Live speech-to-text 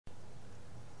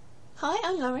Hi,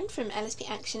 I'm Lauren from LSP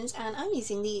Actions and I'm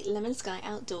using the Lemon Sky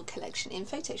Outdoor Collection in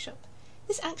Photoshop.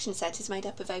 This action set is made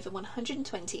up of over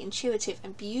 120 intuitive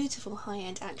and beautiful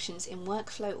high-end actions in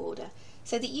workflow order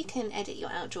so that you can edit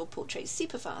your outdoor portraits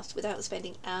super fast without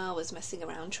spending hours messing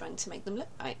around trying to make them look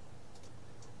right.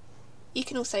 You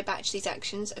can also batch these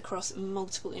actions across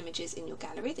multiple images in your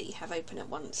gallery that you have open at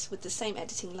once with the same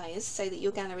editing layers so that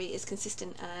your gallery is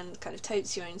consistent and kind of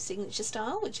totes your own signature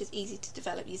style, which is easy to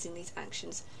develop using these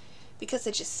actions because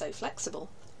they're just so flexible.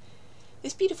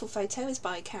 This beautiful photo is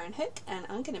by Karen Hook and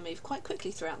I'm going to move quite quickly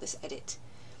throughout this edit.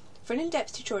 For an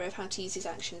in-depth tutorial of how to use these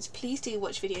actions, please do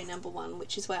watch video number 1,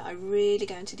 which is where I really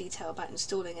go into detail about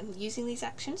installing and using these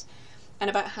actions and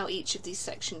about how each of these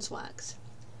sections works.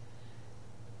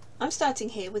 I'm starting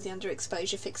here with the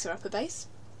underexposure fixer-upper base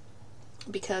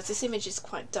because this image is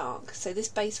quite dark, so this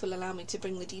base will allow me to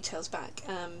bring the details back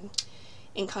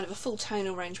in kind of a full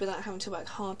tonal range without having to work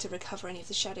hard to recover any of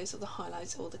the shadows or the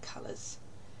highlights or the colours.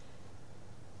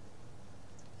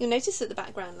 You'll notice that the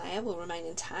background layer will remain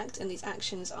intact and these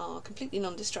actions are completely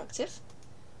non-destructive.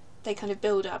 They kind of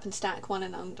build up and stack one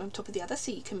on top of the other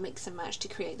so you can mix and match to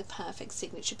create the perfect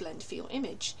signature blend for your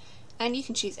image, and you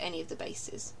can choose any of the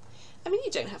bases. I mean,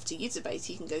 you don't have to use a base,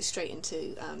 you can go straight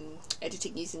into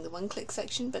editing using the one-click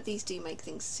section, but these do make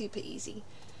things super easy.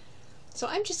 So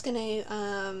I'm just going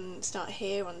to start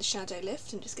here on the shadow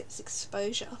lift and just get this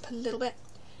exposure up a little bit,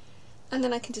 and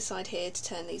then I can decide here to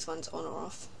turn these ones on or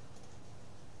off.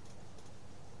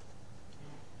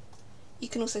 You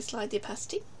can also slide the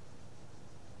opacity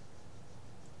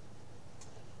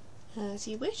as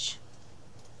you wish.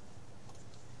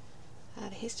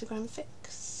 Add a histogram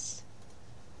fix.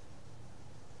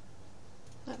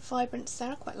 That vibrance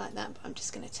there, I quite like that, but I'm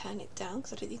just going to turn it down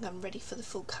because I don't think I'm ready for the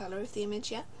full colour of the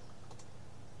image yet.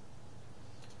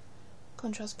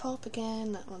 Contrast pop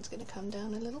again, that one's going to come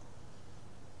down a little.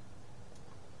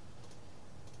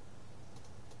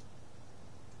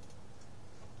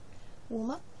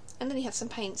 Warm up, and then you have some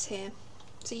paints here,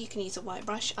 so you can use a white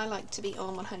brush. I like to be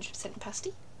on 100%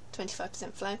 opacity,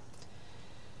 25% flow,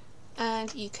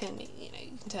 and you can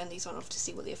turn these on off to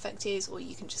see what the effect is, or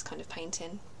you can just kind of paint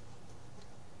in.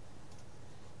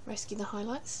 Rescue the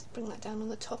highlights, bring that down on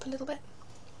the top a little bit.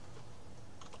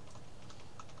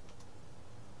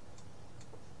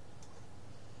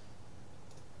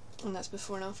 And that's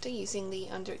before and after using the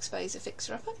underexposure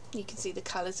fixer-upper. You can see the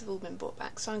colours have all been brought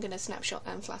back, so I'm going to snapshot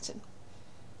and flatten.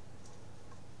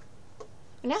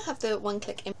 We now have the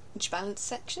one-click image balance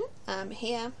section.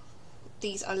 Here,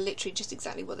 these are literally just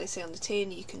exactly what they say on the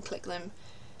tin. You can click them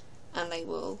and they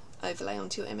will overlay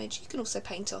onto your image. You can also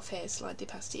paint off here, slide the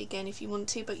opacity again if you want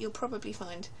to, but you'll probably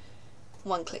find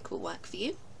one click will work for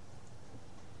you.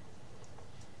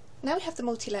 Now we have the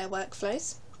multi-layer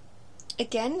workflows.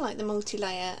 Again, like the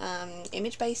multi-layer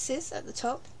image bases at the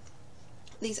top,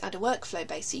 these add a workflow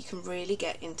base so you can really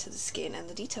get into the skin and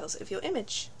the details of your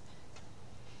image.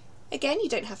 Again, you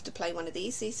don't have to play one of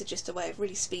these are just a way of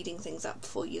really speeding things up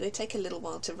for you. They take a little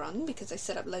while to run because they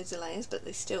set up loads of layers, but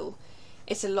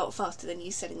it's a lot faster than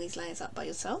you setting these layers up by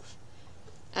yourself,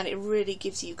 and it really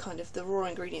gives you kind of the raw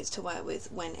ingredients to work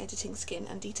with when editing skin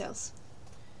and details.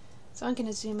 So I'm going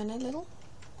to zoom in a little.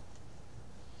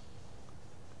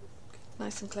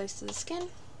 Nice and close to the skin,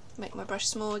 make my brush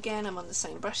small again, I'm on the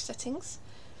same brush settings,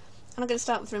 and I'm going to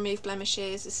start with remove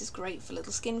blemishes. This is great for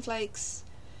little skin flakes,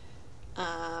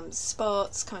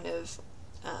 spots, kind of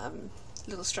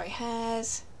little stray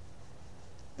hairs,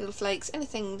 little flakes,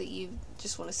 anything that you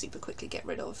just want to super quickly get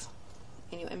rid of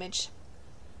in your image.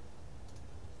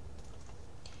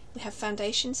 We have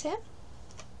foundations here.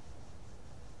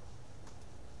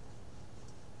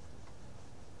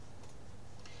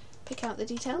 Pick out the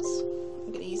details.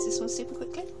 I'm going to use this one super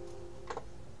quickly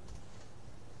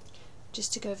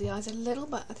just to go over the eyes a little,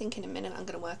 but I think in a minute I'm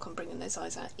going to work on bringing those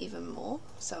eyes out even more,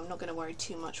 so I'm not going to worry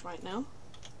too much right now.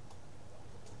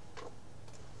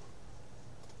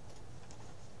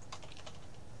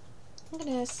 I'm going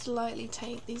to slightly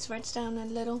take these reds down a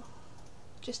little,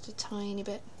 just a tiny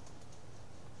bit.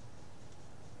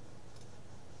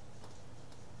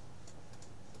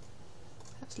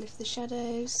 Perhaps lift the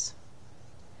shadows.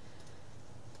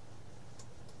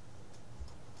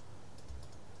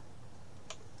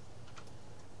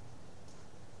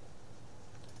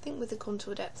 I think with the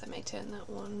contour depth I may turn that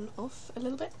one off a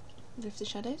little bit, lift the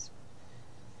shadows.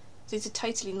 So these are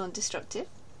totally non-destructive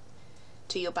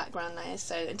to your background layers,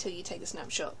 so until you take the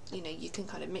snapshot, you can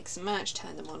kind of mix and match,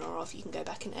 turn them on or off, you can go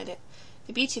back and edit.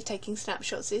 The beauty of taking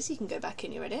snapshots is you can go back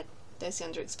in your edit. There's the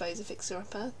underexposure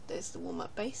fixer-upper, there's the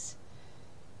warm-up base,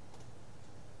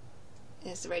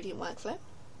 there's the radiant workflow,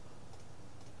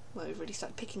 where we've really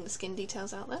started picking the skin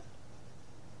details out there.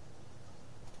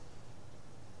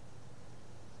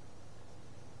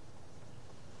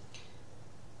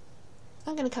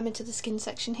 I'm going to come into the skin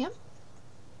section here.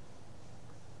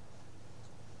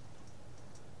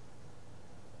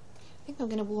 I think I'm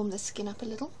going to warm the skin up a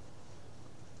little.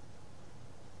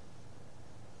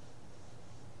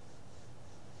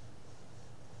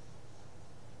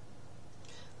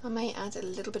 I may add a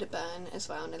little bit of burn as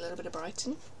well and a little bit of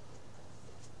brighten.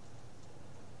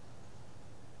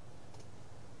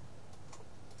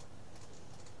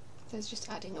 There's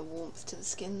just adding a warmth to the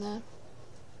skin there.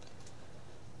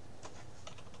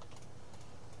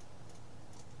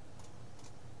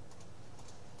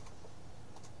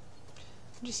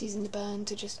 I'm just using the burn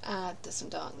to just add some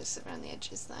darkness around the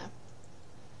edges there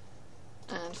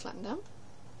and flatten down.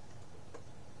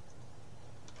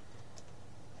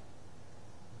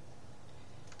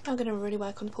 I'm going to really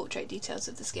work on the portrait details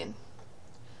of the skin.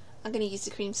 I'm going to use the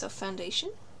Cream Soft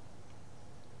foundation.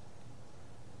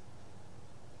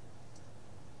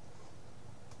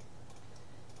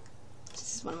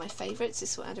 This is one of my favourites.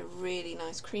 This will add a really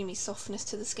nice creamy softness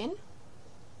to the skin.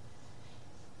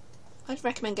 I'd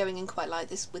recommend going in quite light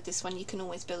with this one. You can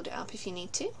always build it up if you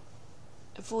need to.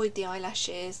 Avoid the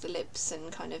eyelashes, the lips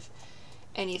and kind of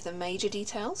any of the major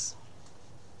details.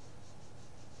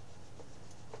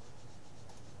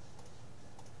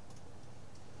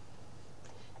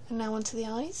 And now onto the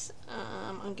eyes.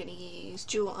 I'm going to use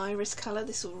dual iris colour.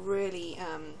 This will really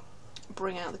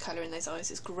bring out the colour in those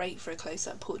eyes. It's great for a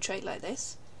close-up portrait like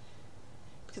this,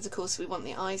 because of course we want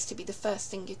the eyes to be the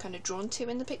first thing you're kind of drawn to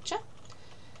in the picture.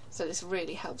 So this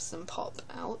really helps them pop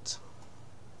out,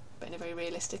 but in a very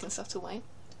realistic and subtle way.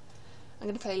 I'm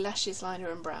going to play lashes, liner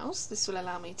and brows. This will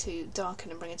allow me to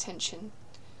darken and bring attention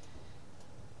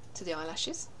to the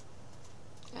eyelashes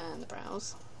and the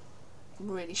brows.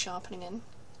 Really sharpening in.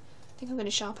 I think I'm going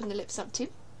to sharpen the lips up too.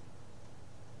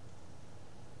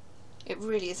 It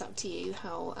really is up to you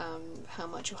how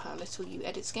much or how little you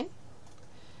edit skin,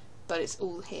 but it's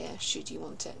all here should you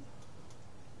want it.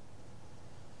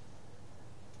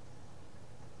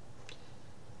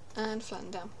 And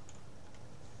flatten down.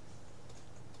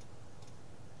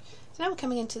 So now we're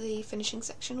coming into the finishing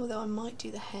section, although I might do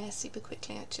the hair super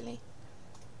quickly actually.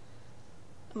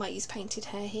 I might use painted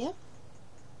hair here.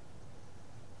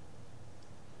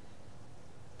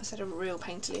 It's had a real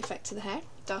painterly effect to the hair,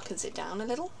 darkens it down a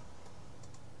little.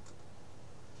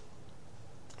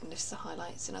 And lifts the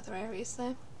highlights in other areas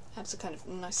there, adds a kind of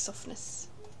nice softness.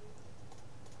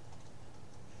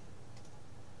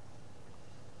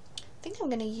 I think I'm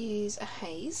going to use a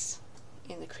haze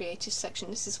in the creative section.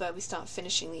 This is where we start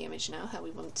finishing the image now, how we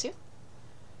want to.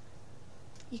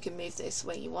 You can move this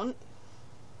where you want.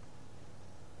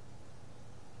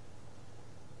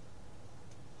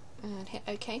 And hit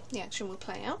OK, the action will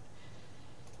play out.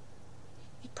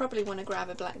 You probably want to grab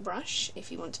a black brush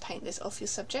if you want to paint this off your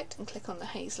subject and click on the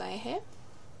haze layer here.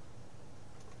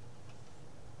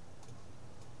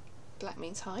 Black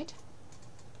means hide.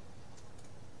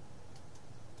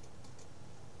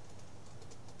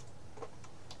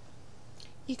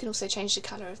 You can also change the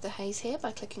colour of the haze here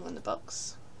by clicking on the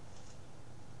box.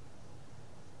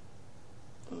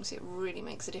 And so it really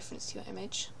makes a difference to your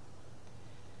image.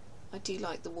 I do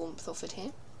like the warmth offered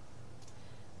here.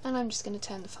 And I'm just going to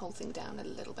turn the whole thing down a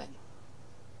little bit.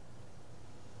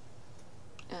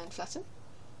 And flatten.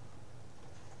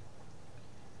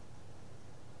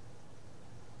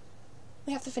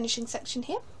 We have the finishing section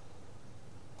here.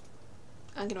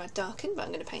 I'm going to add darken, but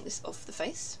I'm going to paint this off the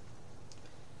face,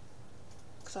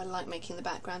 because I like making the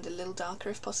background a little darker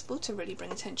if possible to really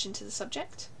bring attention to the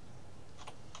subject.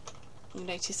 You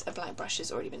notice a black brush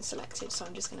has already been selected, so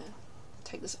I'm just going to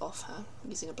take this off her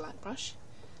using a black brush.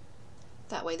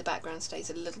 That way the background stays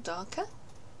a little darker,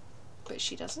 but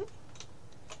she doesn't.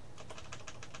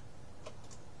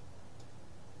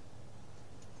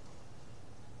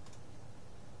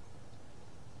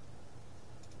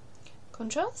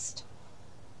 Contrast.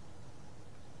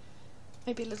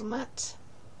 Maybe a little matte.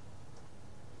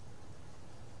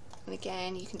 And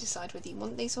again, you can decide whether you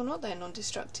want these or not. They're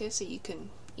non-destructive, so you can,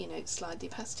 slide the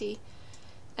opacity.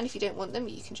 And if you don't want them,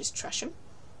 you can just trash them.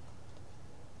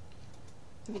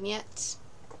 Vignette.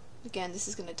 Again, this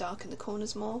is going to darken the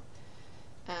corners more.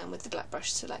 And with the black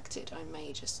brush selected, I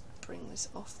may just bring this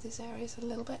off these areas a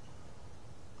little bit.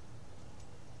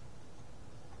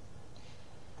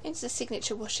 Into the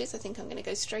signature washes, I think I'm going to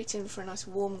go straight in for a nice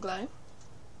warm glow.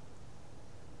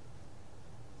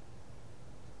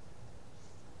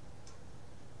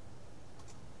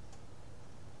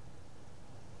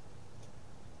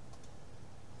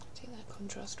 Take that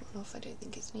contrast one off, I don't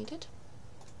think it's needed.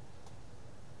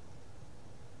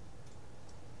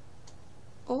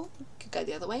 Or you could go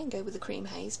the other way and go with the cream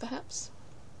haze perhaps.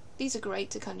 These are great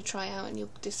to kind of try out, and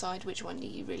you'll decide which one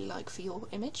you really like for your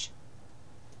image.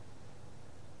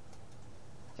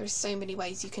 There are so many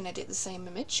ways you can edit the same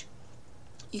image.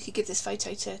 You could give this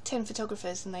photo to 10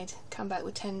 photographers and they'd come back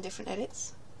with 10 different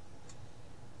edits.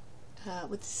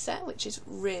 With this set, which is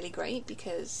really great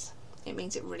because it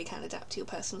means it really can adapt to your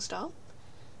personal style.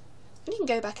 And you can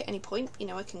go back at any point. You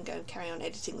know, I can go carry on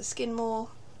editing the skin more,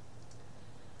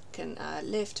 can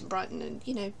lift and brighten and,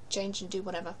 you know, change and do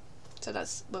whatever. So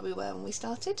that's where we were when we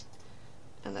started,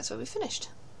 and that's where we finished.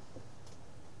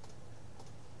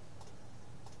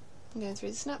 I'm going through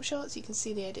the snapshots, you can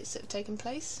see the edits that have taken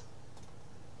place.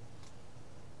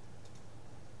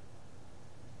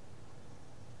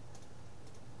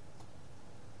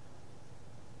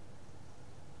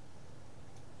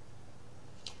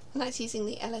 And that's using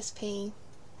the LSP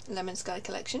Lemon Sky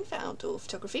collection for outdoor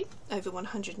photography, over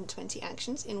 120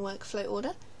 actions in workflow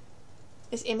order.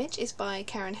 This image is by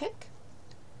Karen Hook,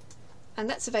 and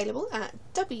that's available at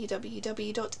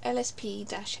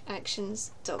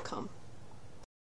www.lsp-actions.com.